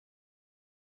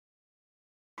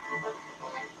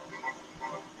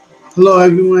Hello,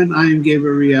 everyone. I am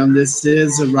Gabriel, and this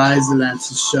is a Rise of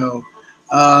Answers show.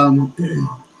 Um,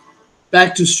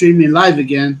 Back to streaming live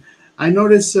again. I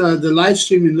noticed the live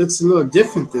streaming looks a little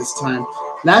different this time.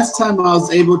 Last time I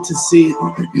was able to see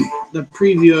the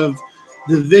preview of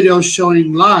the video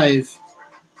showing live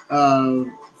uh,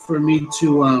 for me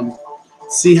to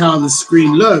see how the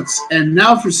screen looks, and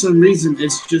now for some reason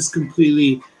it's just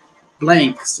completely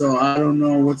blank. So I don't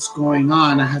know what's going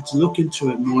on. I have to look into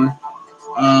it more.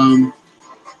 Um,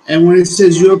 And when it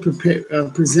says you're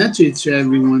presented to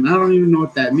everyone, I don't even know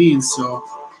what that means. So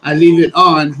I leave it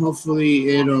on. Hopefully,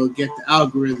 it'll get the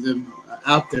algorithm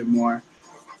out there more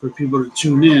for people to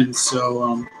tune in.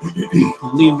 So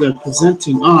leave the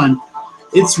presenting on.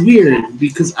 It's weird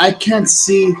because I can't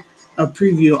see a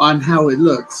preview on how it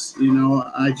looks. You know,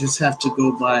 I just have to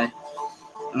go by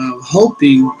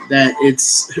hoping that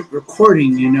it's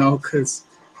recording. You know, because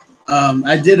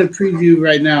I did a preview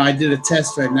right now. I did a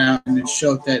test right now, and it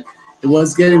showed that it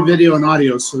was getting video and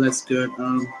audio, so that's good.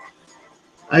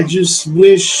 I just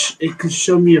wish it could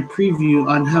show me a preview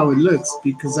on how it looks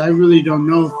because I really don't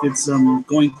know if it's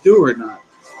going through or not.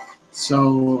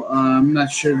 So I'm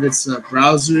not sure if it's a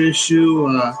browser issue.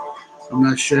 I'm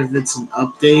not sure if it's an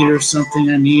update or something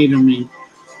I need. I mean,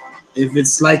 if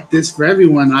it's like this for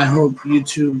everyone, I hope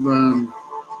YouTube.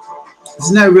 It's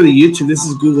not really YouTube. This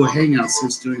is Google Hangouts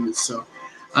that's doing this. So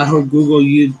I hope Google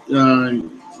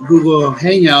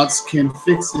Hangouts can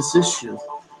fix this issue.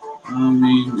 I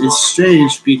mean, it's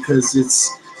strange because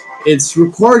it's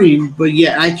recording, but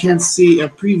yet I can't see a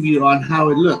preview on how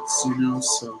it looks. You know,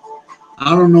 so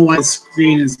I don't know why the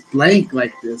screen is blank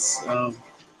like this.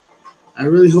 I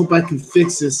really hope I can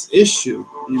fix this issue.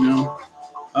 You know,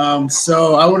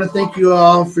 so I want to thank you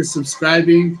all for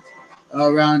subscribing.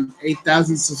 Around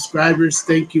 8,000 subscribers.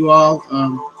 Thank you all.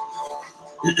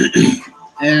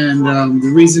 And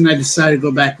the reason I decided to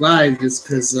go back live is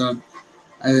because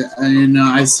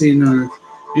I seen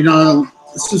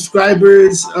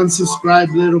subscribers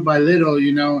unsubscribe little by little,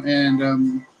 you know,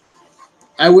 and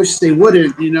I wish they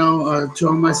wouldn't, you know. To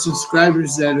all my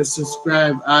subscribers that are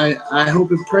subscribed, I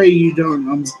hope and pray you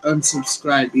don't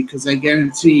unsubscribe because I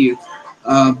guarantee you,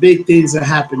 big things are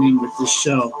happening with this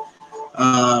show.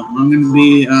 I'm going to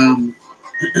be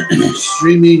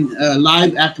streaming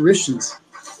live apparitions.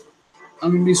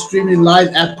 I'm going to be streaming live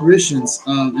apparitions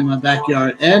in my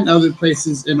backyard and other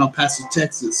places in El Paso,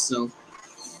 Texas. So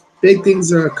big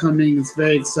things are coming. It's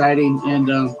very exciting,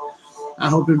 and I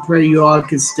hope and pray you all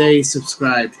can stay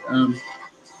subscribed.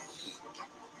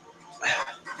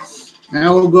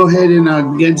 Now we'll go ahead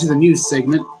and get into the news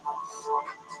segment.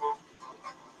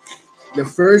 The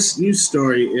first news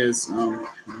story is let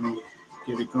me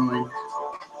get it going.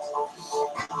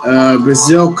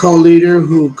 Brazil co-leader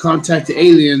who contacted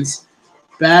aliens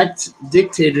backed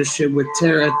dictatorship with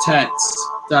terror attacks,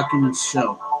 documents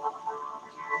show.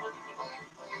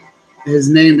 His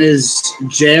name is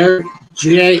Jair,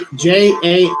 Jair,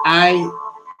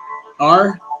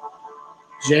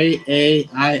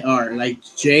 like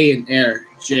J and air,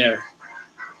 Jair.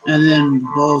 And then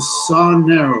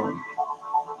Bolsonaro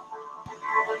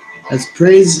has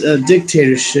praised a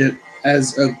dictatorship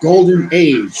as a golden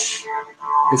age.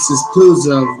 This is clues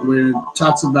of where it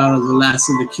talks about the last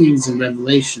of the kings in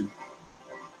Revelation.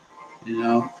 You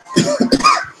know.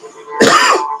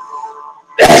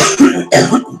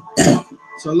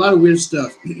 So a lot of weird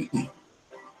stuff. A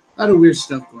lot of weird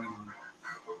stuff going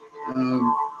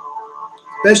on.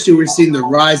 Especially we're seeing the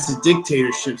rise of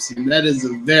dictatorships, and that is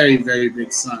a very, very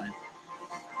big sign.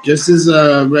 Just as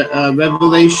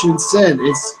Revelation said,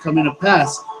 it's coming to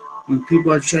pass when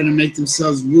people are trying to make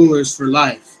themselves rulers for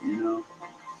life, you know.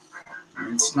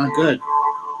 And it's not good.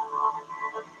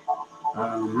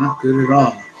 Not good at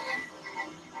all.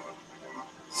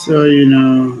 So, you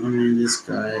know, I mean, this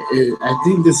guy, I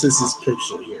think this is his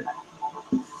picture here.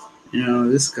 You know,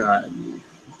 this guy,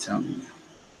 tell me.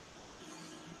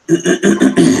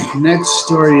 Next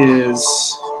story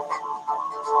is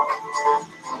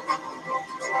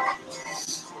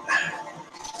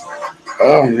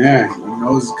oh man, my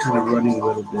nose is kind of running a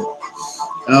little bit.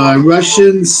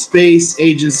 Russian space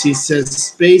agency says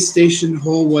space station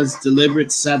hole was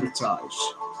deliberate sabotage.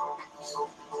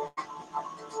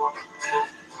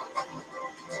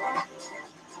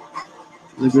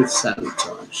 Deliberate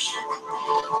sabotage.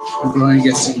 I'm going to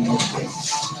get some more.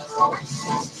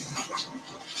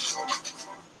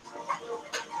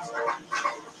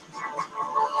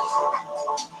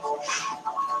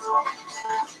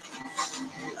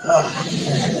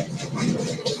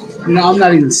 You know, I'm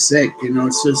not even sick, you know,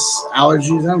 it's just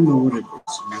allergies. I don't know what it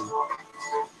is, you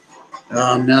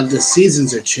know. Now the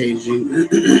seasons are changing.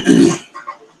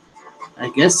 I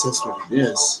guess that's what it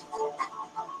is.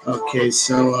 Okay,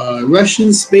 so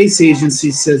Russian space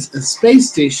agency says a space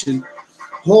station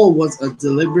hole was a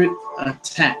deliberate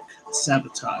attack,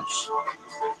 sabotage.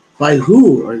 By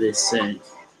who, are they saying?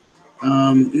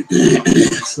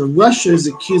 So Russia is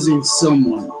accusing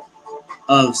someone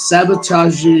of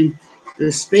sabotaging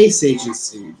their space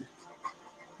agency.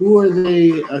 Who are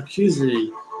they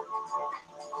accusing?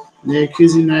 They're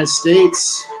accusing the United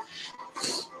States.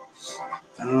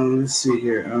 Let's see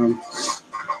here.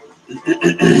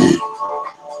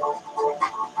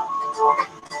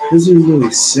 Doesn't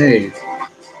really say.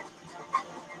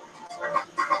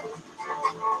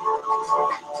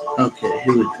 Okay,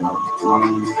 here we go.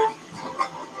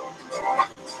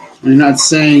 They're not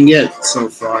saying yet so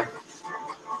far.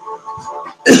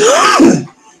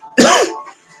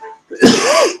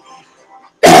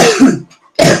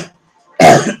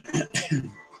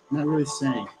 Not really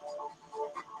saying.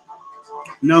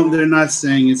 No, they're not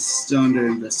saying. It's still under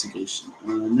investigation.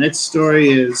 Next story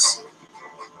is.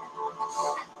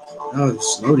 Oh,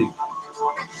 it's loading.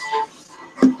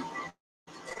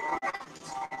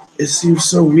 It seems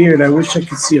so weird. I wish I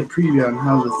could see a preview on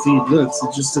how the feed looks.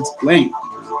 It just looks blank.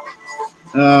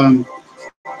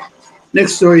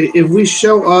 Next story. If we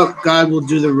show up, God will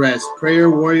do the rest. Prayer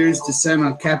warriors descend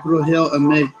on Capitol Hill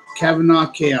amid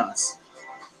Kavenaugh chaos.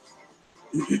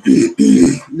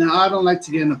 Now, I don't like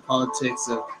to get into politics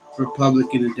of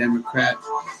Republican and Democrat,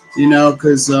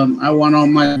 because I want all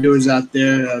my viewers out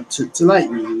there to like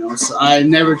me, so I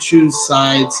never choose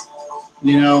sides,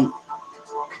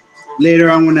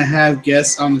 Later, I'm going to have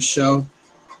guests on the show,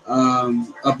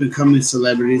 up-and-coming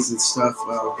celebrities and stuff,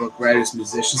 book writers,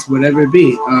 musicians, whatever it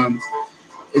be.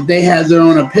 If they have their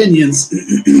own opinions,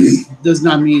 does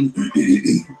not mean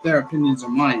their opinions are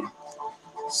mine.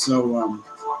 So,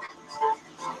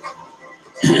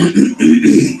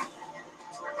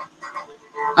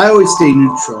 I always stay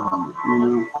neutral on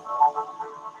it,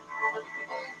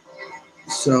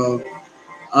 So,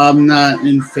 I'm not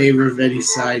in favor of any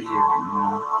side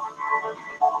here,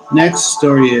 Next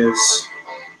story is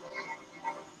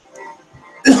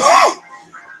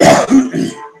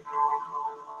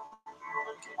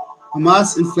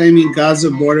Hamas inflaming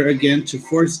Gaza border again to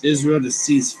force Israel to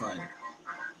ceasefire.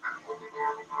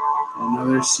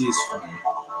 Another ceasefire.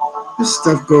 This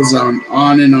stuff goes on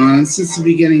and on since the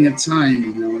beginning of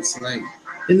time, It's like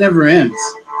it never ends.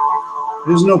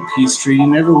 There's no peace treaty,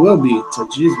 never will be till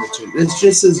Jesus returns. It's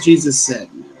just as Jesus said,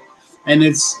 and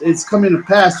it's coming to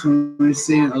pass when we're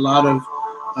seeing a lot of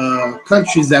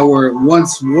countries that were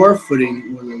once war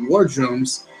footing with the war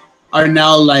drums are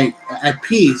now like at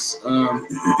peace.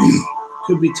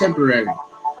 Could be temporary,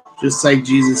 just like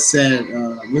Jesus said.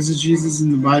 Was it Jesus in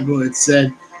the Bible? It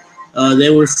said they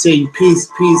were saying peace,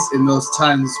 peace in those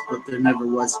times, but there never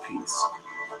was peace.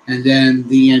 And then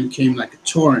the end came like a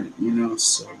torrent,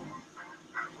 So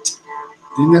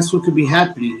I think that's what could be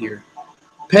happening here.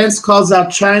 Pence calls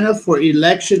out China for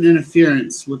election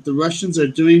interference. What the Russians are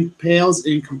doing pales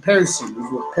in comparison, is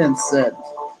what Pence said.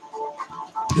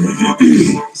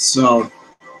 So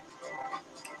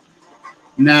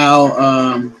now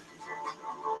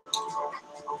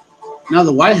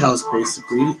the White House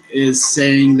basically is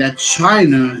saying that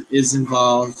China is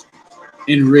involved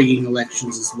in rigging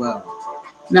elections as well.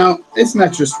 Now, it's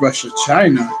not just Russia,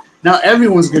 China. Now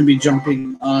everyone's going to be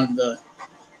jumping on the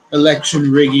election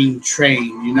rigging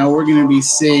train. We're going to be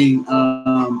seeing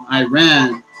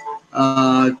Iran,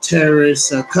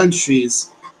 terrorist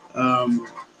countries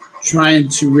trying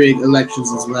to rig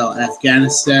elections as well.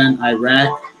 Afghanistan,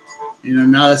 Iraq.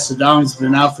 Now that Saddam's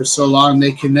been out for so long,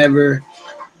 they can never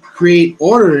create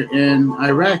order in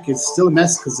Iraq. It's still a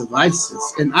mess because of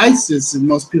ISIS. And ISIS, and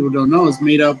most people don't know, is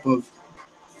made up of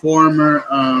former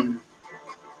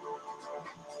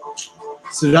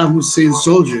Saddam Hussein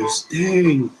soldiers.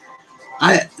 Dang.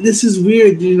 This is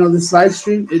weird, this live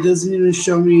stream, it doesn't even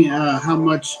show me how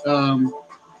much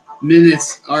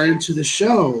minutes are into the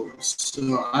show.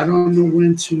 So I don't know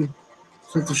when to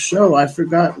start the show. I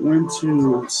forgot when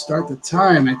to start the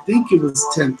time. I think it was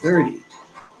 10:30.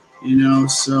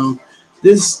 So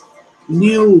this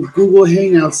new Google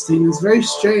Hangouts thing is very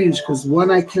strange because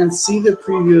one, I can't see the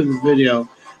preview of the video.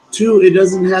 Two, it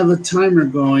doesn't have a timer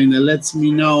going that lets me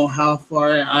know how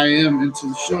far I am into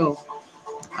the show.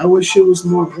 I wish it was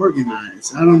more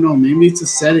organized. I don't know. Maybe it's a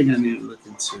setting I need to look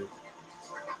into.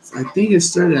 I think it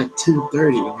started at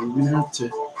 10:30. We're going to have to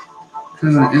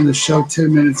kind of end the show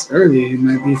 10 minutes early. It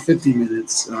might be 50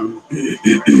 minutes. I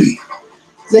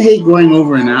hate going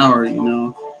over an hour,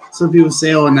 Some people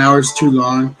say, oh, an hour is too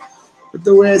long. But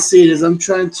the way I see it is I'm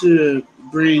trying to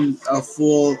bring a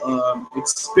full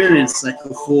experience, like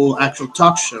a full actual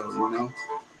talk show,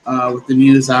 with the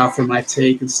news. I offer my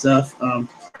take and stuff.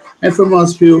 And for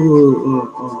most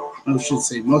people I should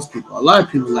say most people, a lot of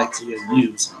people like to hear the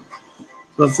news.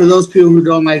 But for those people who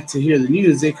don't like to hear the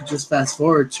news, they could just fast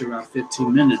forward to around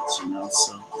 15 minutes,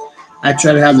 So I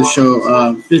try to have the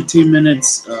show 15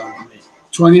 minutes,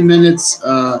 20 minutes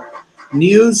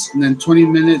news, and then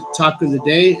 20-minute talk of the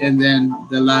day, and then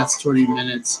the last 20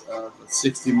 minutes,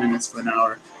 60 minutes for an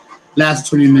hour, last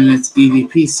 20 minutes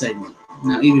EVP segment.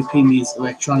 Now EVP means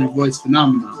electronic voice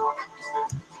phenomenon.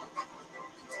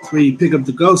 It's where you pick up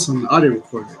the ghosts on the audio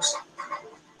recorders.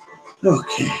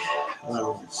 Okay,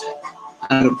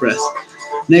 out of breath.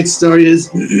 Next story is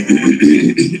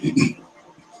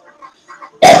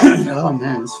oh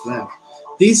man, it's flat.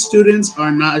 These students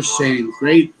are not ashamed.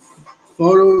 Great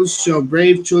photos show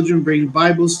brave children bring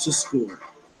Bibles to school.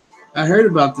 I heard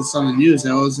about this on the news.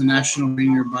 That was a national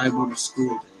Bring Your Bible to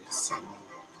School Day. So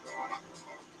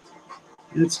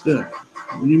it's good.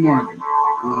 We need more of it.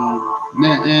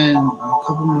 And a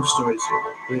couple more stories here.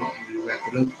 Let me wrap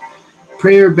it up.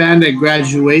 Prayer banned at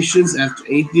graduations after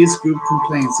atheist group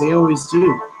complains. They always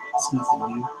do. It's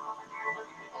nothing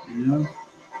new.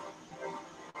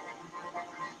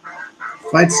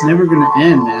 Fight's never going to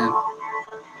end, man.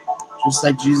 Just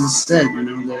like Jesus said,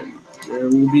 there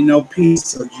will be no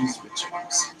peace till Jesus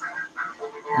returns.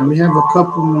 And we have a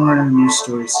couple more news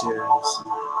stories here.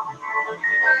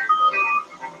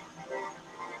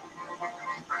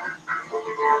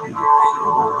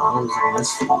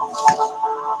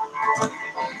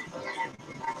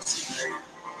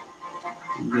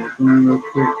 Get going real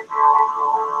quick.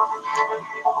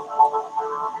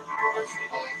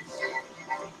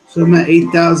 So I'm at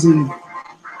 8,000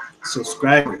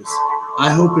 subscribers. I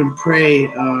hope and pray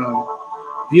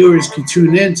viewers can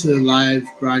tune in to the live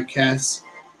broadcast.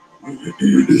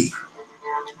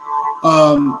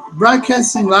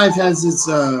 Broadcasting live has its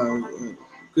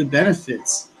good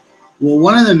benefits. Well,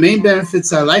 one of the main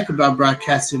benefits I like about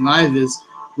broadcasting live is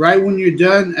right when you're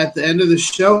done at the end of the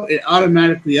show, it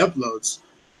automatically uploads.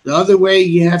 The other way,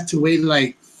 you have to wait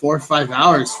like 4 or 5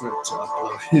 hours for it to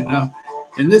upload,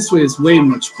 And this way is way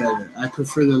much better. I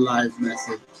prefer the live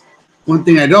method. One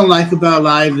thing I don't like about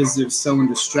live is if someone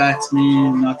distracts me,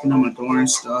 knocking on my door and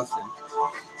stuff.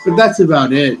 But that's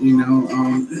about it,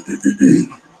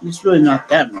 It's really not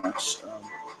that much.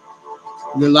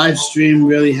 The live stream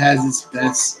really has its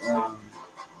best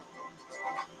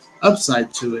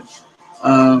upside to it.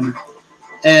 And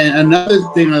another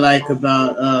thing I like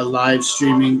about live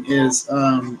streaming is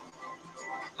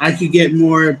I could get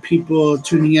more people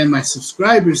tuning in, my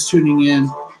subscribers tuning in,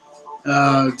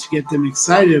 to get them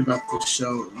excited about the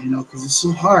show, because it's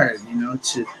so hard,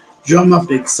 to drum up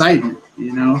excitement,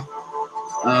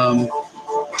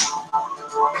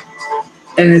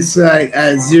 and it's like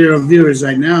at 0 viewers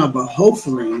right now, but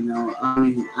hopefully,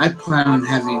 I plan on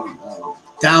having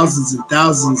thousands and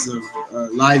thousands of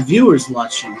live viewers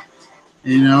watching,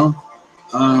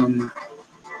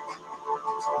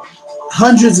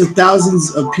 hundreds of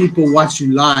thousands of people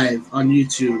watching live on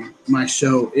YouTube. My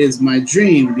show is my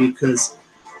dream because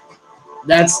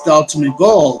that's the ultimate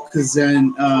goal. Because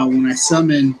then when I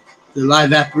summon the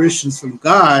live apparitions from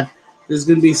God, there's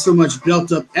going to be so much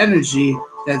built up energy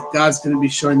that God's going to be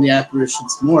showing the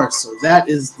apparitions more. So that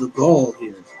is the goal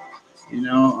here.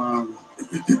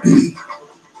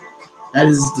 That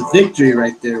is the victory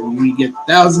right there. When we get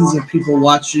thousands of people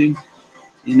watching,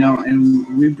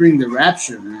 and we bring the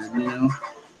rapture, man,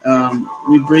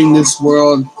 we bring this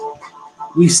world,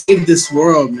 we save this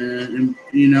world, man,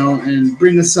 and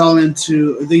bring us all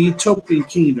into the utopian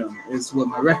kingdom is what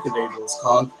my record label is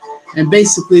called. And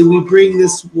basically, we bring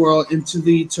this world into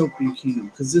the utopian kingdom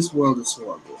because this world is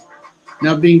horrible.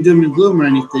 Not being doom and gloom or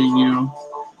anything,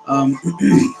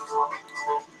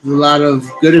 there's a lot of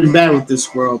good and bad with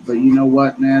this world, but you know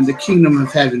what, man? The kingdom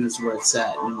of heaven is where it's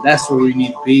at. And that's where we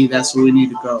need to be. That's where we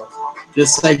need to go.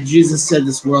 Just like Jesus said,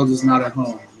 this world is not our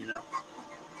home,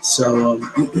 So,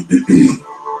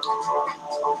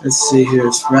 let's see here.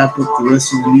 Let's wrap up the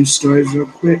rest of the news stories real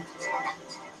quick.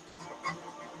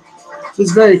 So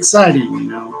it's very exciting,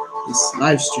 this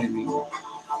live streaming.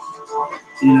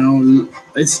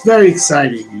 It's very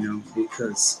exciting,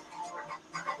 because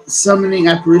summoning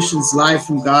apparitions live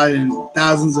from God and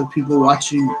thousands of people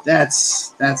watching, that's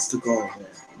the goal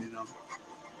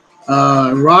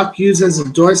there, rock used as a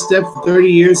doorstep for 30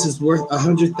 years is worth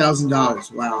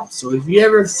 $100,000. Wow. So if you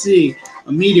ever see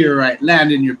a meteorite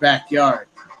land in your backyard,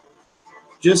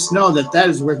 just know that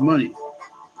is worth money.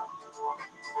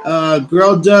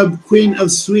 Girl dubbed Queen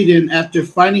of Sweden after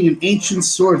finding an ancient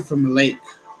sword from a lake.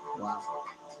 Wow.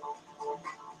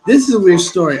 This is a weird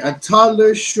story. A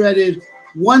toddler shredded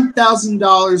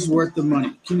 $1,000 worth of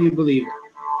money. Can you believe it?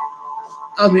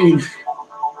 I mean,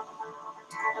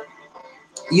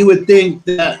 you would think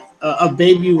that a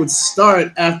baby would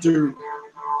stop after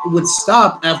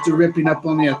ripping up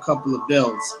only a couple of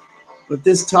bills, but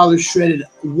this toddler shredded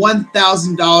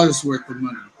 $1,000 worth of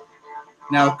money.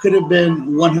 Now it could have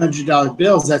been $100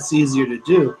 bills. That's easier to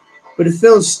do, but if it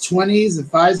was 20s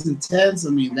and 5s and 10s, I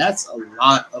mean that's a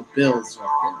lot of bills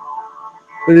right there.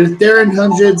 But if they're in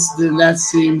hundreds, then that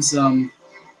seems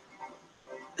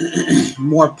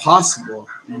more possible,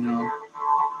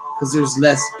 because there's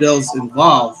less bills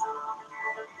involved.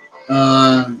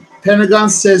 Pentagon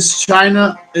says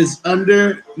China is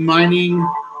undermining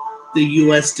the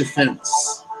U.S.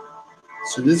 defense.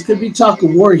 So this could be talk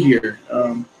of war here.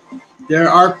 There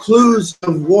are clues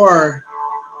of war,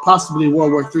 possibly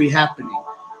World War III happening.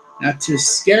 Not to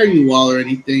scare you all or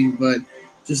anything, but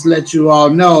just let you all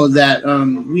know that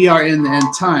we are in the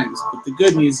end times. But the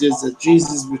good news is that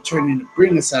Jesus is returning to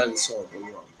bring us out of this horrible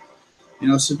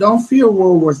world. So don't fear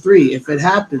World War III. If it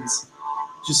happens,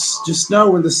 just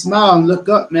know with a smile and look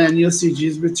up, man. You'll see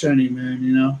Jesus returning,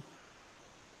 man.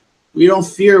 We don't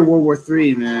fear World War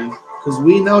III, man, because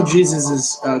we know Jesus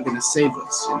is going to save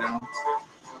us.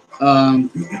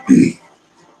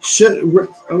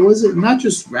 Was it not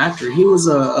just rapper? He was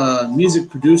a music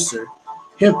producer,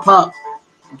 hip hop,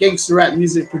 gangster rap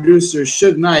music producer.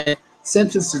 Suge Knight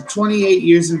sentenced to 28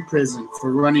 years in prison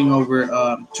for running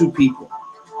over 2 people,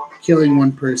 killing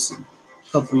 1 person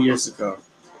a couple years ago.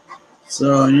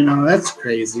 So that's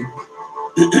crazy.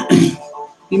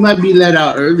 He might be let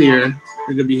out earlier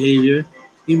for good behavior.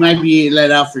 He might be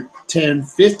let out for 10,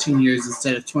 15 years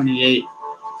instead of 28.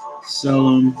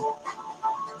 So,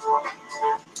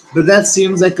 but that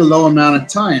seems like a low amount of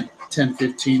time, 10,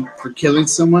 15, for killing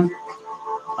someone.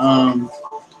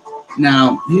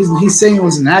 Now, he's saying it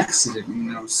was an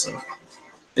accident, so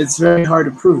it's very hard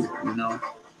to prove it,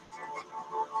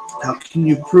 How can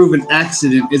you prove an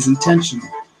accident is intentional,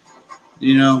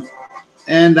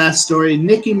 And that story,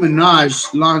 Nicki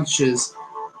Minaj launches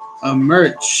a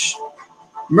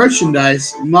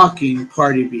merchandise mocking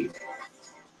Cardi B.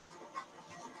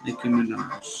 Nicki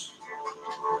Minaj.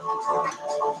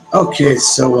 Okay,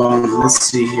 so let's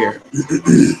see here.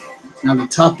 Now the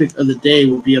topic of the day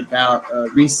will be about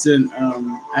recent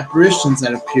apparitions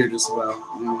that appeared as well.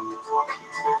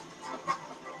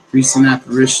 Recent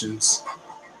apparitions,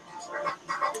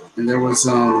 and there was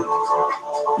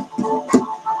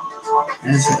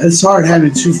it's hard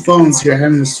having 2 phones here,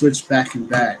 having to switch back to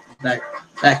back.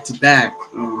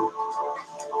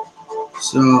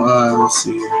 So let's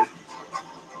see here.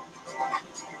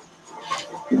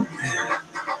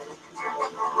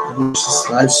 I wish this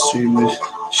live stream would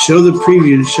show the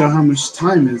preview and show how much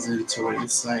time is into it.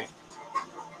 It's like,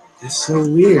 it's so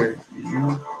weird,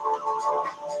 I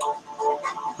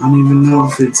don't even know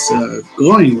if it's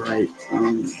going right.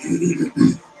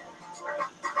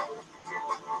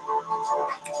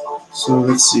 So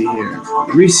let's see here.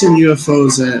 Recent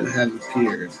UFOs that have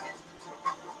appeared.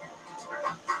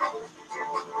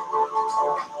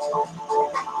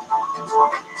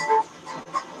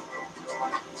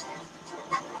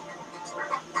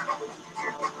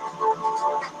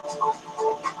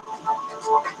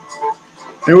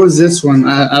 There was this one.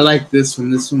 I like this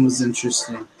one. This one was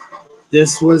interesting.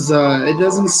 This was, it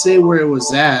doesn't say where it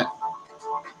was at.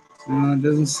 It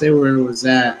doesn't say where it was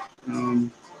at.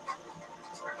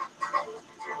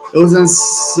 It was on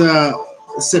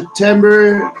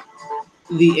September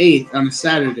the 8th, on a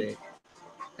Saturday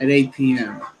at 8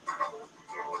 p.m.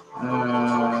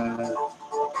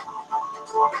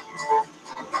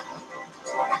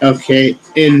 Okay,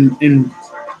 in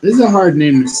this is a hard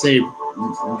name to say.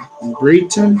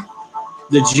 Brighton.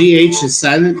 The GH is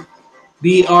silent.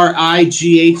 Brighton.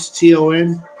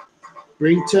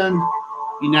 Brighton,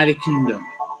 United Kingdom,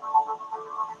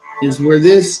 is where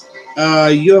this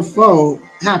UFO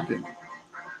happened.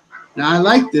 Now I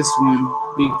like this one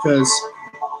because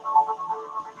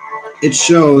it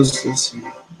shows. Let's see.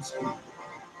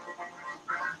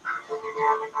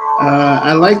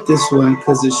 I like this one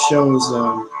because it shows.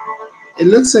 It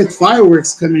looks like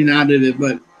fireworks coming out of it,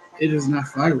 but it is not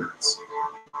fireworks.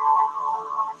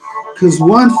 Because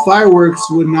one, fireworks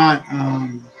would not.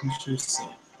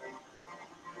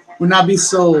 Would not be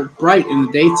so bright in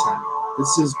the daytime.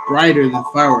 This is brighter than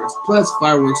fireworks. Plus,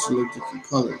 fireworks will look different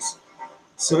colors.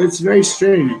 So it's very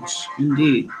strange,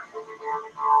 indeed.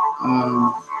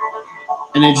 And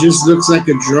it just looks like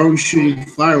a drone shooting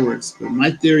fireworks. But my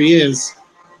theory is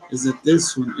that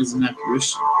this one is an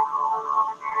apparition.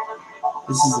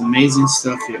 This is amazing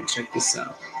stuff here. Check this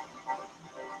out.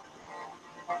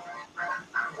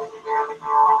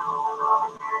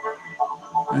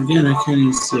 Again, I can't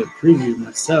even see a preview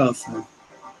myself.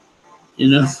 You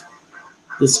know,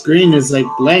 the screen is like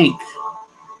blank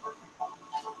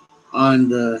on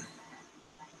the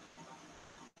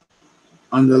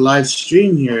live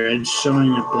stream here. It's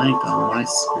showing it blank on my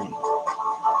screen.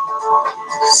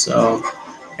 So,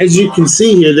 as you can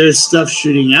see here, there's stuff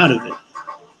shooting out of it.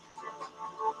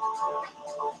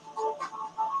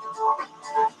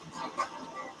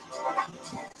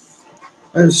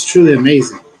 That was truly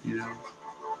amazing, you know.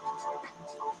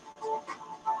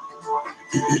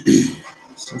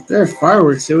 So if there are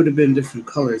fireworks, it would have been different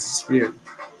colors. It's weird.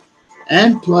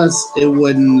 And plus, it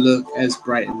wouldn't look as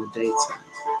bright in the daytime.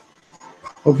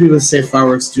 Well, people say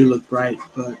fireworks do look bright,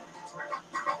 but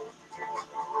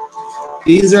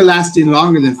these are lasting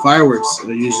longer than fireworks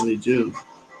usually do.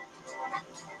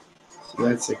 So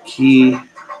that's a key,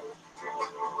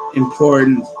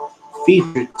 important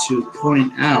feature to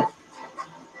point out.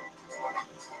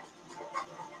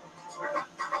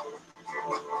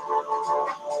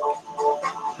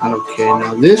 Okay,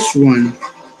 now this one,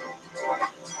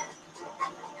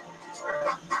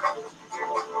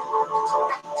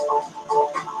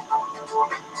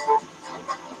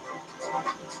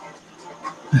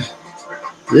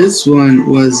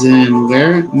 was in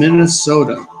where?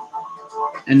 Minasota.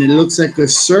 And it looks like a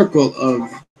circle of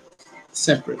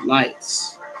separate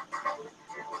lights.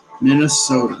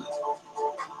 Minasota.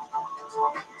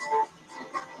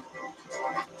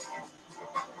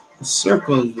 A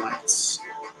circle of lights.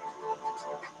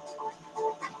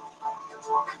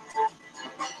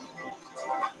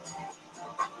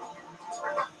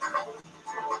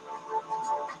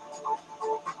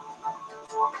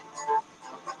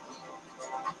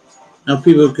 Now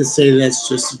people could say that's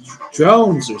just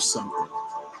drones or something.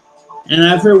 And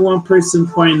I've heard one person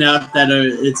point out that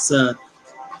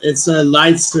it's a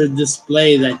lights or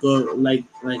display that go like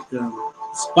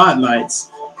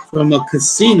spotlights from a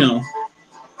casino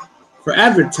for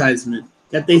advertisement,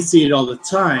 that they see it all the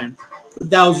time. But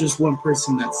that was just one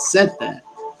person that said that.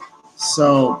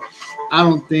 So I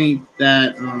don't think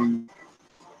that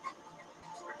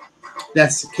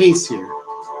that's the case here.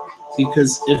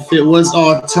 Because if it was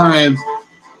all the time,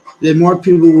 then more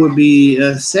people would be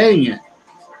saying it.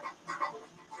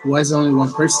 Why is only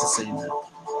one person saying that?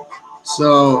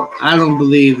 So I don't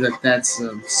believe that that's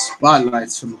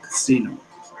spotlights from a casino.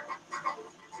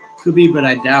 Could be, but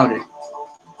I doubt it.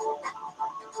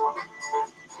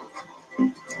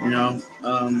 You know,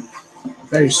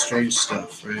 very strange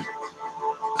stuff, right?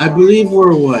 I believe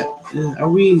we're what? Are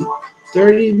we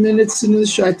 30 minutes into the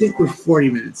show? I think we're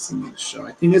 40 minutes into the show.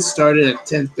 I think it started at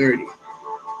 10:30.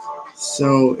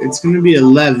 So it's going to be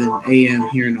 11 a.m.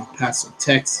 here in El Paso,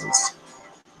 Texas.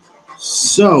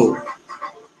 So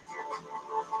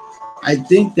I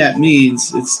think that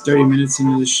means it's 30 minutes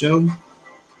into the show.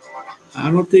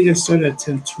 I don't think I started at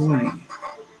 10:20.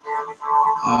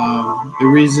 The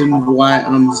reason why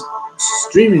I'm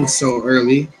streaming so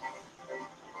early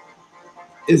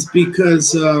is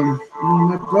because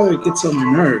my brother gets on my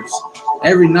nerves.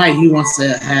 Every night he wants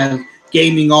to have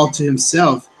gaming all to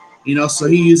himself, you know, so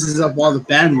he uses up all the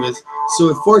bandwidth. So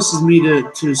it forces me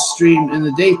to stream in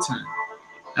the daytime.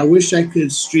 I wish I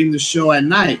could stream the show at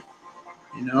night,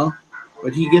 you know,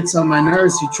 but he gets on my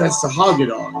nerves. He tries to hog it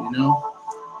all, you know.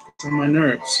 It's on my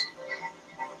nerves.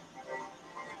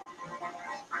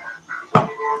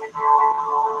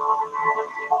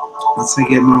 Once I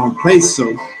get my own place,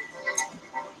 so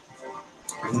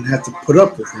I don't have to put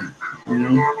up with him, you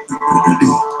know.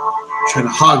 Trying to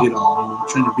hog it all, you know,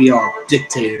 trying to be all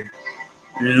dictator,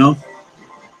 you know.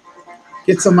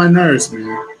 Gets on my nerves,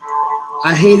 man.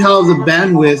 I hate how the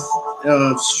bandwidth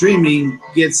of streaming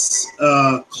gets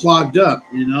clogged up,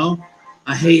 you know.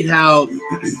 I hate how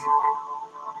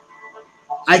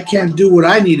I can't do what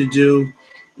I need to do,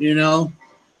 you know,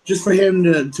 just for him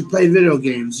to play video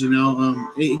games, you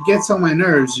know. It gets on my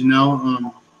nerves, you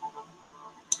know.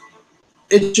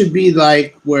 It should be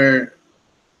like where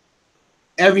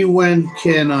everyone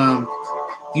can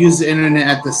use the internet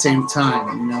at the same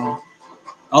time, you know.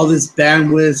 All this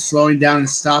bandwidth slowing down and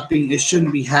stopping, it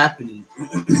shouldn't be happening.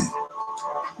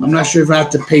 I'm not sure if I have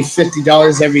to pay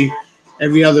 $50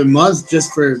 every other month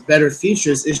just for better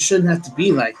features. It shouldn't have to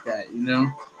be like that, you know.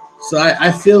 So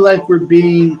I feel like we're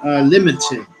being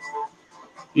limited,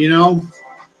 you know.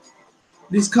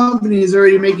 These companies are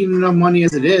already making enough money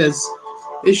as it is.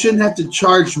 They shouldn't have to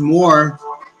charge more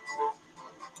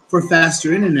for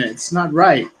faster internet. It's not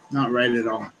right. Not right at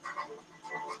all.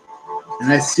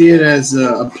 And I see it as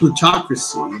a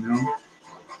plutocracy, you know,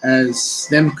 as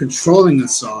them controlling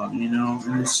us all, you know,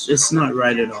 and it's not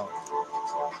right at all.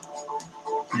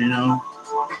 You know,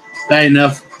 bad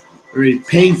enough already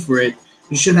paying for it,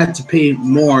 You shouldn't have to pay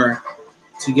more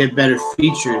to get better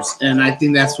features. And I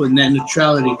think that's what net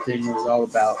neutrality thing was all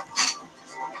about.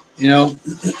 You know,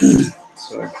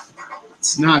 so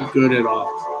it's not good at all.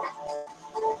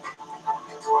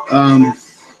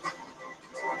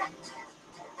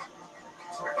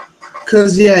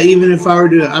 Because, yeah, even if I were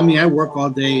to, I mean, I work all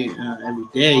day, every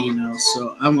day, you know,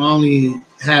 so I'm only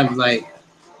have like,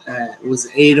 was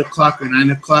it 8 o'clock or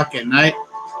 9 o'clock at night?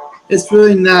 It's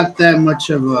really not that much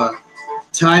of a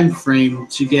time frame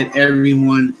to get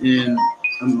everyone in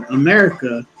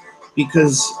America,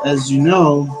 because as you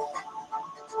know,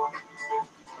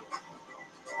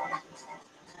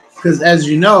 what was I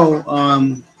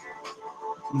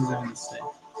going to say?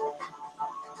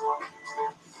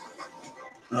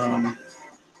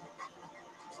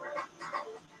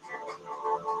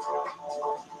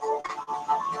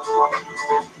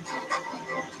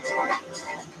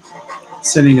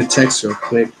 Sending a text real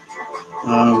quick.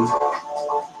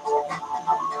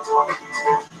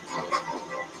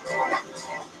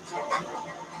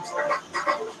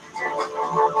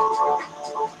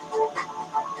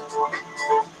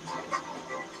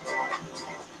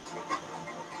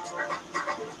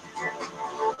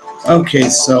 Okay,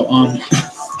 so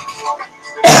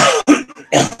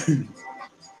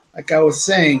like I was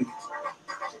saying,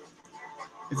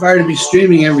 if I were to be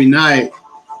streaming every night,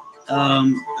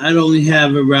 I'd only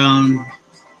have around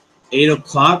 8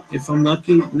 o'clock if I'm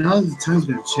lucky. Now the time's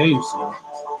gonna change, so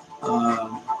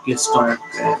gets dark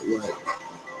at what,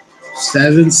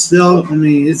 7 still? I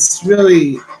mean, it's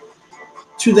really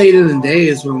too late in the day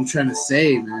is what I'm trying to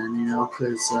say, man, you know,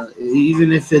 because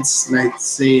even if it's, like,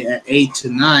 say, at 8 to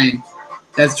 9,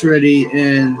 that's already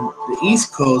in the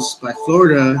East Coast by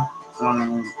Florida,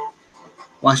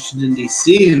 Washington,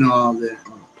 D.C., and all the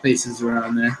places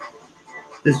around there.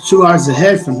 It's 2 hours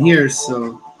ahead from here,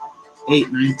 so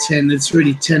 8, 9, 10, it's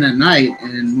already 10 at night,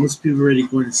 and most people are already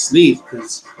going to sleep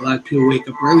because a lot of people wake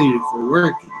up early for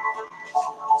work.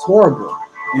 It's horrible,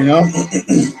 you know?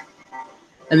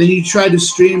 And then you try to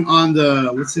stream on the,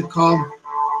 what's it called?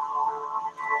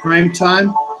 Prime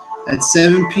time at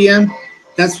 7 p.m.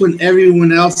 That's when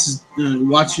everyone else is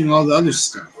watching all the other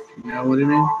stuff. You know what I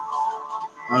mean?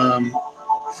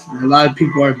 A lot of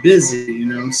people are busy, you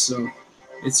know, so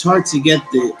it's hard to get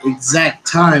the exact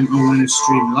time on when to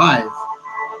stream live.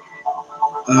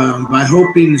 By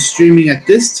hoping streaming at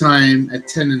this time at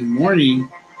 10 in the morning,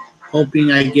 hoping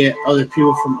I get other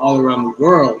people from all around the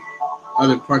world,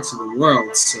 other parts of the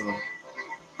world. So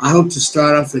I hope to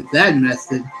start off with that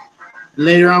method.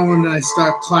 Later on, when I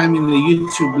start climbing the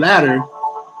YouTube ladder,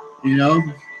 you know,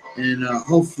 and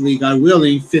hopefully, God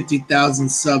willing, 50,000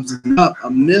 subs and up,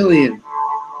 a million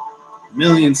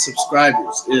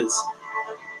subscribers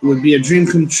would be a dream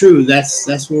come true. That's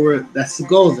the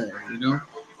goal there, you know.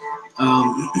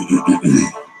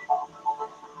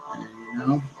 You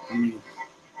know, I mean,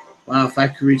 wow, if I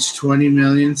could reach 20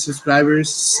 million subscribers,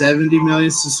 70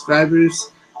 million subscribers,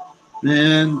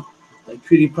 man, like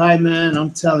PewDiePie, man,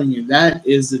 I'm telling you, that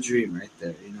is the dream right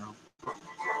there, you know.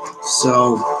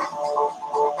 So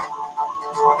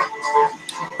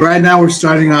right now we're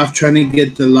starting off trying to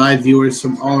get the live viewers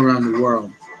from all around the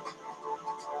world.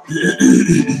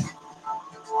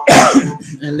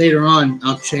 And later on,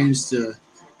 I'll change the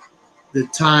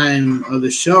time of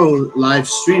the show, live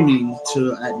streaming,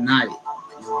 to at night,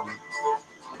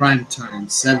 prime time,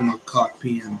 7 o'clock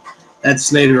p.m.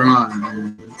 That's later on,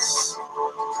 man. It's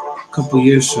a couple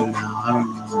years from now. I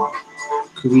don't know.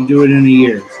 Could we do it in a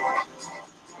year?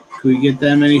 Could we get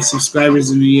that many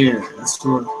subscribers in a year? That's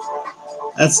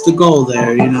the goal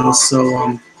there, you know.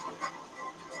 So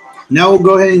now we'll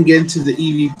go ahead and get into the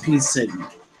EVP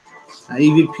segment.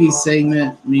 EVP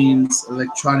segment means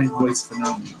electronic voice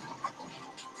phenomenon.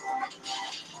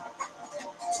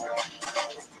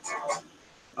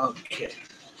 Okay.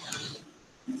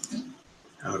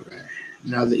 All right.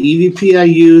 Now the EVP I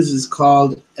use is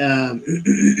called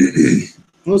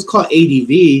what's called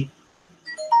ADV.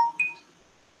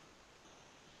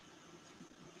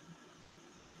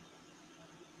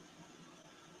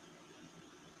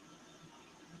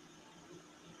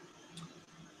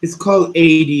 It's called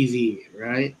ADV,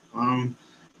 right?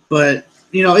 But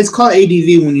you know, it's called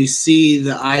ADV when you see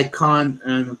the icon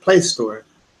in the Play Store.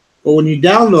 But when you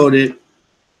download it,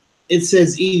 it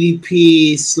says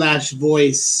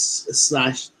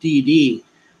EVP/voice/DD.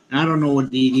 I don't know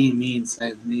what DD means.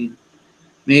 I mean,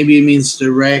 maybe it means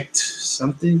direct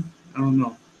something. I don't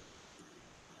know.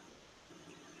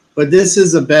 But this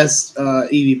is the best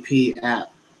EVP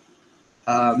app.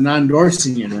 I'm not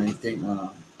endorsing it or anything. I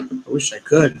wish I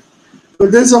could.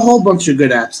 But there's a whole bunch of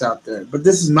good apps out there. But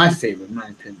this is my favorite, in my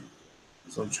opinion.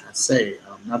 That's what I'm trying to say.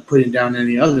 I'm not putting down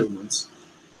any other ones.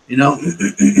 You know,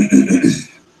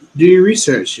 do your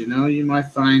research. You know, you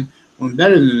might find one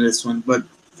better than this one, but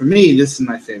for me, this is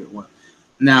my favorite one.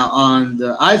 Now, on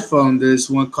the iPhone, there's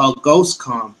one called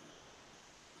GhostCom.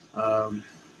 Um,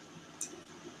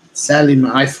 Sadly,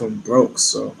 my iPhone broke,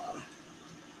 so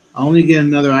I only get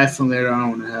another iPhone later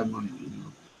on when I have money. You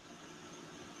know.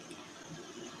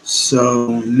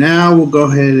 So now we'll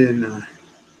go ahead and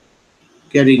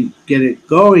get it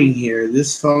going here.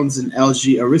 This phone's an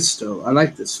LG Aristo. I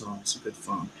like this phone. It's a good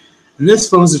phone. And this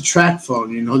phone's a track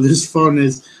phone. You know, this phone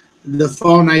is the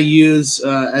phone I use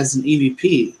as an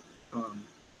EVP.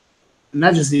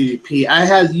 Not just EVP. I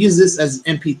have used this as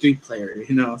an MP3 player.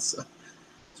 You know, so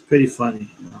it's pretty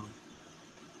funny. You know.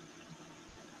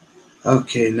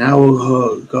 Okay, now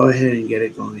we'll go ahead and get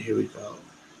it going. Here we go.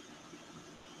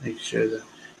 Make sure that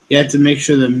you have to make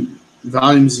sure the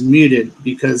volume is muted,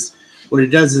 because what it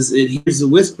does is it hears the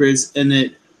whispers and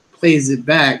it plays it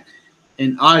back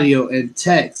in audio and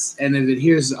text. And if it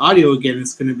hears the audio again,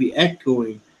 it's going to be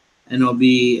echoing, and it'll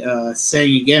be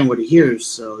saying again what it hears.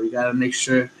 So you got to make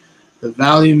sure the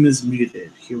volume is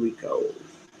muted. Here we go.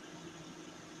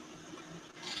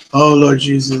 Oh, Lord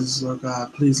Jesus, Lord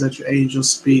God, please let your angels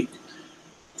speak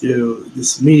through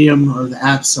this medium or the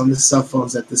apps on the cell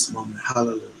phones at this moment.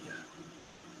 Hallelujah.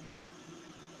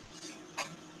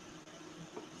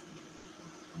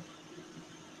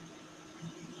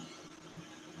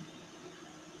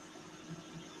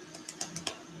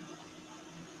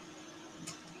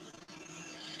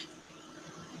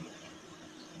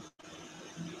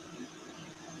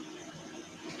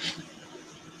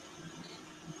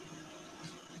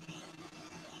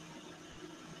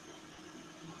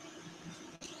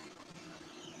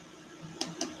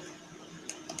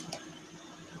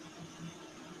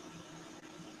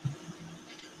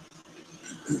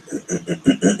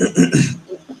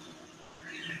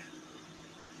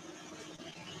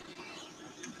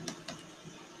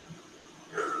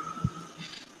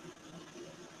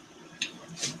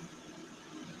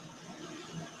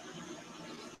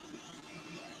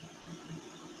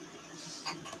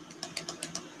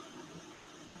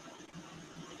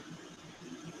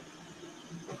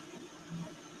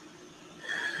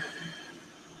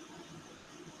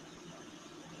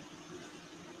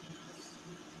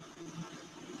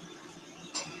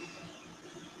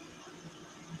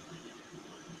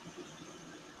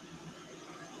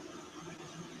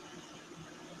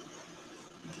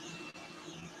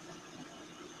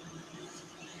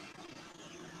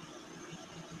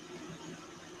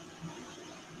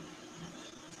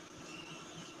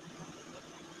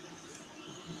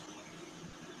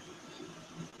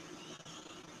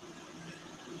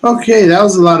 Okay, that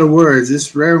was a lot of words.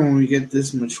 It's rare when we get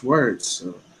this much words,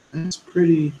 so that's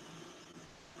pretty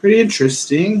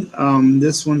interesting.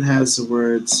 This one has the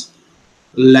words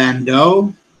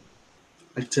Landau,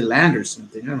 like to land or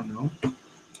something. I don't know.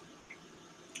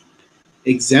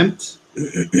 Exempt,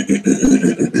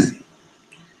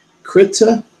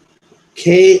 krita,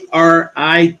 Krita.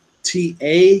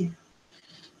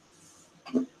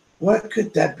 What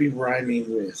could that be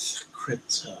rhyming with?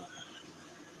 Krita,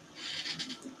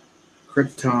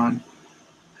 Krypton.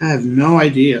 I have no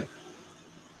idea.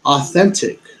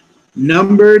 Authentic,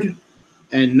 numbered,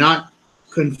 and not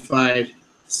confide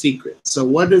secret. So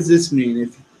what does this mean?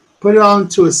 If you put it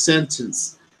onto a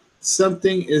sentence,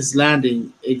 something is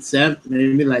landing exempt,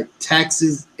 maybe like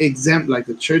taxes exempt, like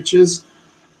the churches.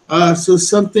 So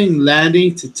something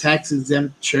landing to tax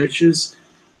exempt churches,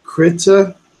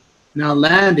 krita. Now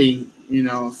landing, you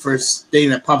know, first thing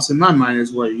that pops in my mind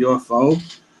is what, UFO.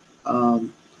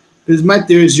 Because my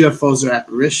theory is UFOs are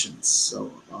apparitions.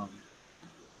 So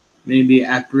maybe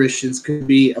apparitions could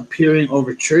be appearing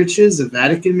over churches, the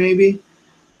Vatican maybe.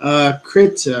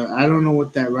 Krita, I don't know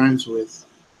what that rhymes with.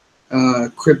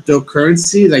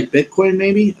 Cryptocurrency, like Bitcoin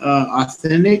maybe.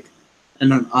 Authentic,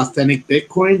 and an authentic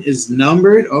Bitcoin is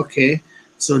numbered. Okay,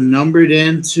 so numbered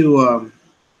into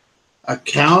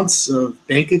accounts of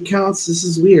bank accounts. This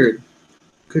is weird.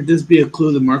 Could this be a clue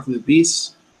of the mark of the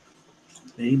beast?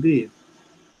 Maybe.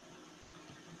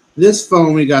 This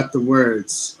phone, we got the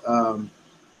words.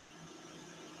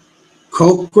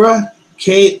 Kokra,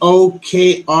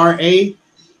 Kokra,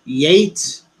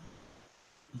 yate,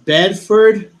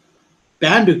 bedford,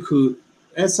 bandicoot.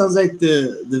 That sounds like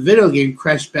the video game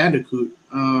Crash Bandicoot.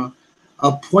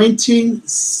 Appointing,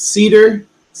 cedar,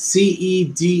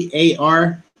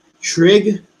 cedar,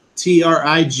 trig,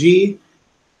 trig,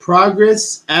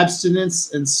 progress,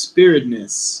 abstinence, and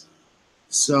spiritedness.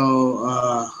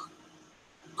 So,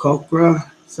 Kokra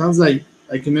sounds like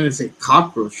I'm gonna say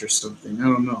cockroach or something. I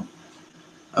don't know.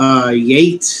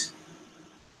 Yate,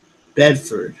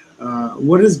 Bedford.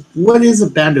 What is a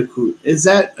bandicoot? Is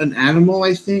that an animal?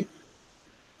 I think.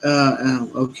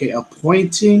 Okay,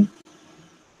 appointing.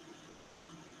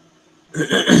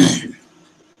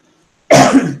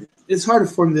 It's hard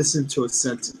to form this into a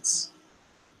sentence.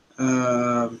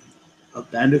 Um, a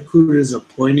bandicoot is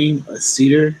appointing a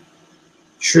cedar,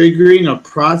 triggering a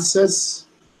process.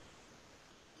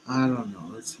 I don't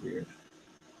know. It's weird.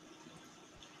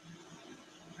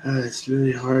 It's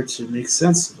really hard to make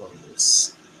sense of all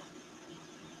this.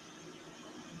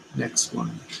 Next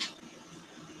one.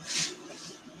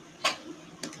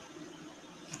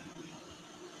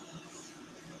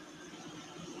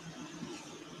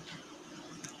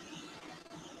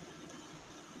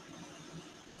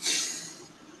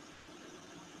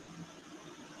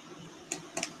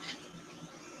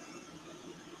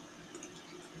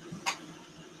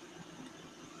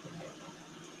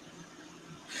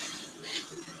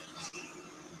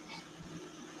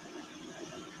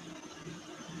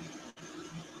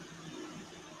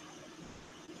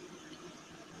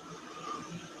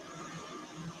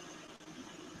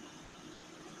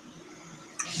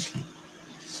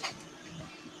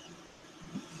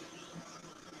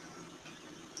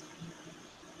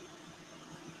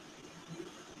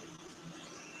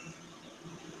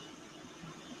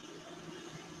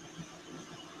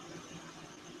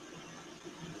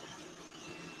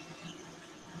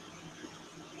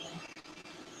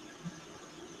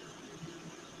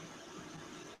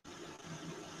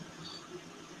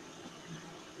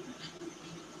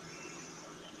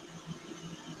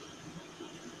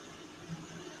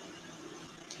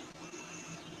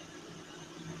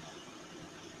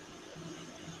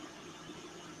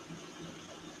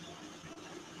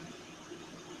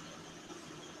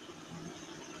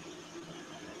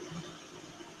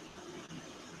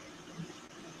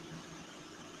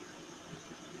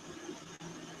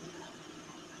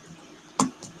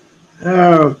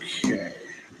 Okay.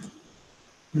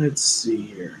 Let's see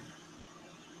here.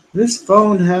 This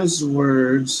phone has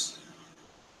words.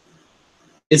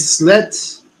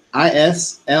 Islet,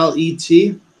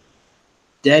 Islet,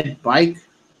 dead bike,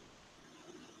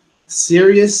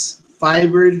 serious,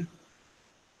 fibered,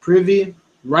 privy,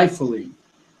 rifling.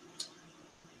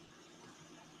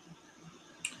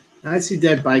 I see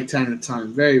dead bike time to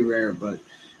time, very rare, but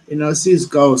it's these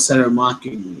ghosts that are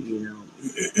mocking me,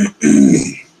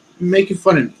 making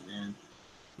fun of me, man.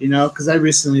 Because I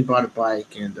recently bought a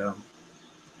bike and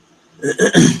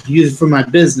use it for my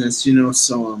business,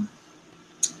 so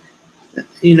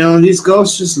these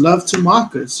ghosts just love to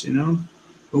mock us.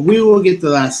 But we will get the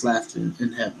last laugh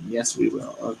in heaven. Yes, we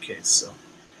will. Okay, so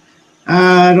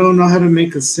I don't know how to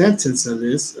make a sentence of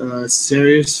this.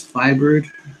 Serious,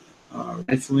 fibered,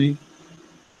 rifling.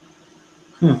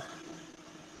 Huh.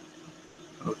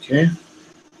 Okay.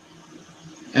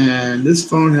 And this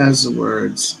phone has the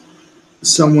words.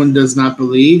 Someone does not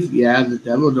believe. Yeah, the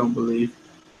devil don't believe.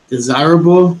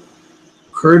 Desirable,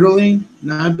 curdling.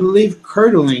 Now I believe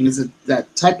curdling is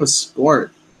that type of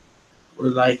sport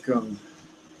where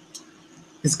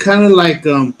it's kind of like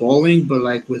bowling, but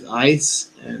like with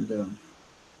ice, and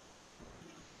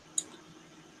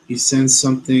you send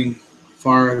something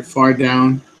far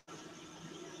down.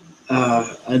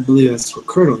 I believe that's what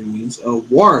curdling means. A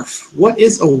wharf. What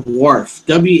is a wharf?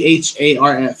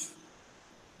 WHARF.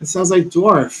 It sounds like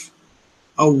dwarf.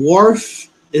 A wharf.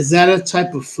 Is that a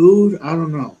type of food? I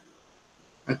don't know.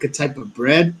 Like a type of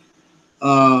bread.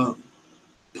 Uh,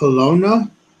 Polona.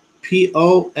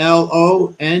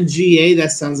 Polonga.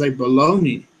 That sounds like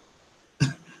bologna.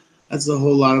 That's a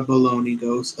whole lot of bologna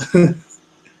goes.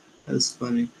 That's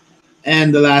funny.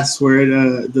 And the last word,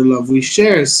 the love we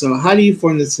share. So how do you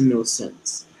form this into a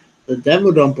sentence? The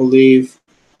devil don't believe.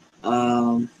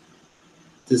 Um,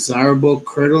 Desirable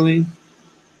curdling.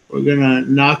 We're gonna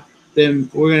knock them.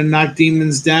 We're gonna knock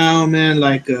demons down, man,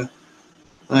 like a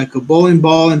bowling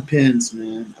ball and pins,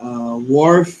 man.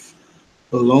 Wharf,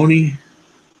 baloney.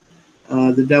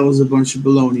 The devil's a bunch of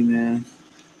baloney, man.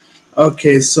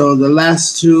 Okay, so the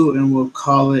last two, and we'll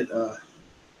call it a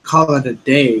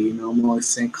day. I'm always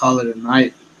saying call it a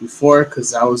night before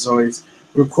because I was always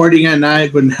recording at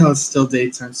night, but now it's still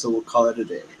daytime, so we'll call it a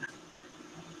day.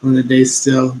 When the day's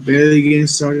still barely getting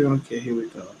started, okay, here we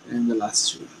go. And the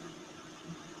last two.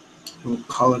 We'll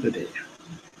call it a day.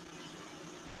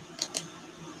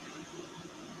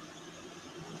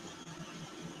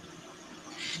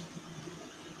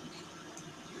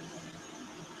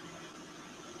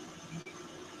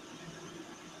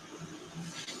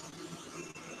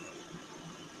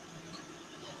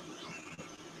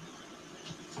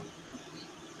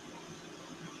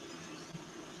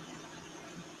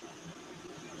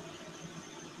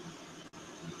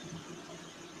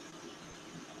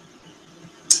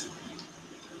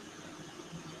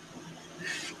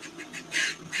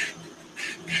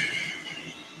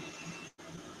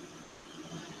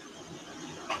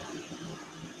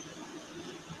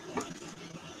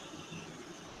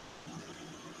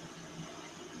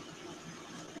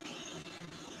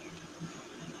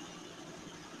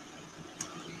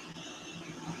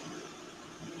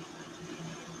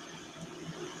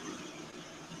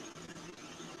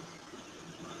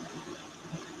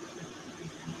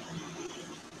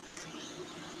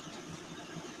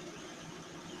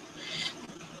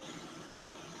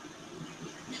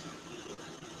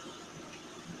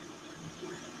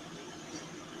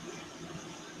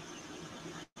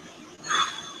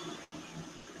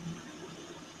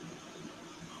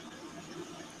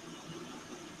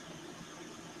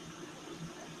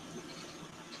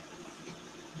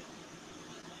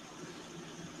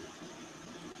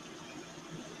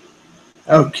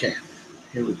 Okay,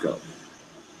 here we go.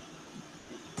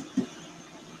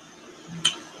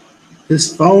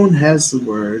 This phone has the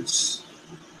words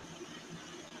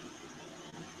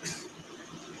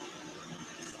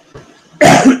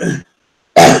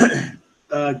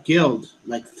guild,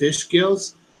 like fish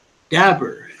gills,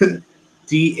 dabber,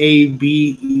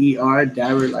 D-A-B-E-R,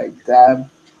 dabber, like dab,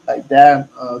 like dab.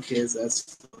 Okay, so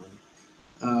that's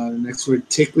fine. Next word,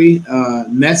 tickly,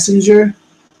 messenger,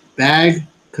 bag,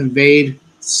 conveyed,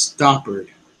 stoppered.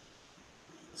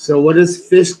 So what does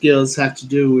fish gills have to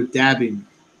do with dabbing?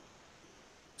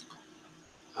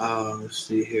 Let's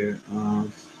see here.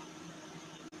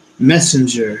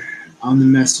 Messenger. I'm the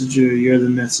messenger. You're the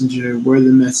messenger. We're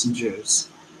the messengers.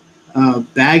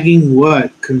 Bagging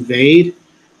what? Conveyed.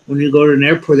 When you go to an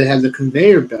airport, they have the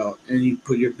conveyor belt, and you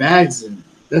put your bags in.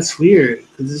 That's weird.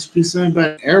 Could this be something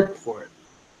about an airport?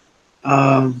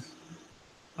 Um,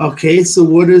 okay, so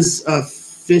what does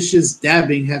fish's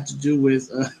dabbing have to do with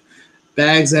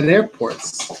bags at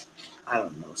airports? I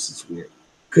don't know. This is weird.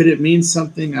 Could it mean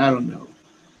something? I don't know.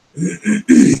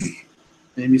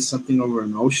 Maybe something over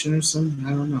an ocean or something?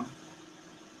 I don't know.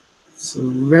 It's a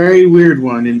very weird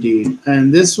one indeed.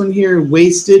 And this one here,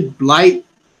 wasted, blight,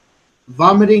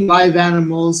 vomiting live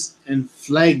animals, and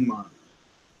phlegma.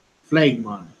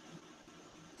 Phlegma.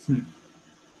 Hmm.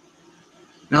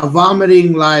 Now,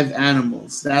 vomiting live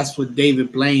animals. That's what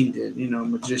David Blaine did. You know,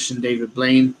 magician David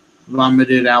Blaine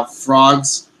vomited out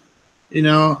frogs. You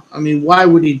know, I mean, why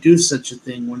would he do such a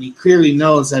thing when he clearly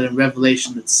knows that in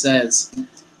Revelation it says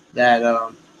that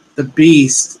the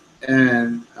beast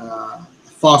and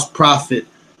false prophet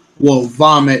will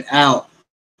vomit out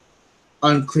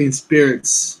unclean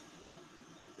spirits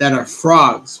that are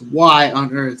frogs. Why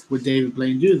on earth would David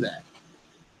Blaine do that?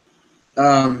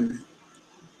 Um,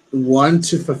 one,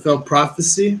 to fulfill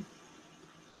prophecy,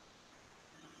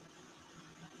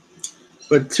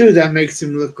 but two, that makes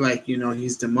him look like, you know,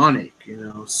 he's demonic, you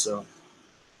know, so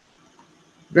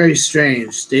very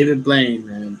strange. David Blaine,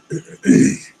 man.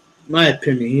 My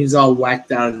opinion, he's all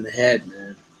whacked out in the head,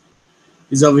 man.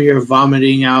 He's over here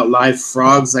vomiting out live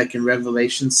frogs, like in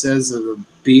Revelation says, of the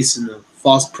beast and the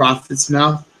false prophet's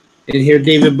mouth. And here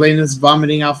David Blaine is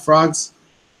vomiting out frogs.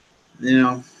 You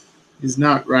know, he's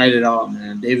not right at all,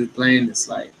 man. David Blaine is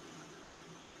like,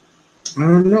 I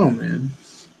don't know, man.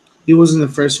 He wasn't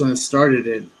the first one that started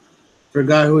it.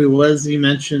 Forgot who he was. He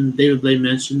mentioned, David Blaine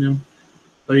mentioned him,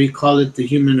 but he called it the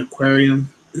human aquarium.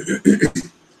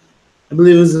 I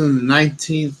believe it was in the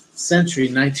 19th century,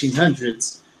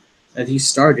 1900s, that he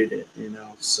started it, you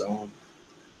know. So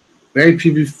very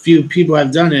few people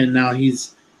have done it, and now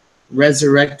he's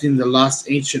resurrecting the lost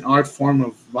ancient art form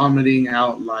of vomiting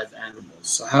out live animals.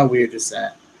 So how weird is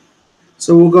that?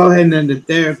 So we'll go ahead and end it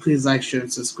there. Please like, share,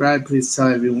 and subscribe. Please tell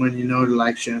everyone you know to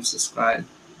like, share, and subscribe.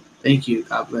 Thank you.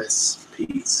 God bless.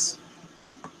 Peace.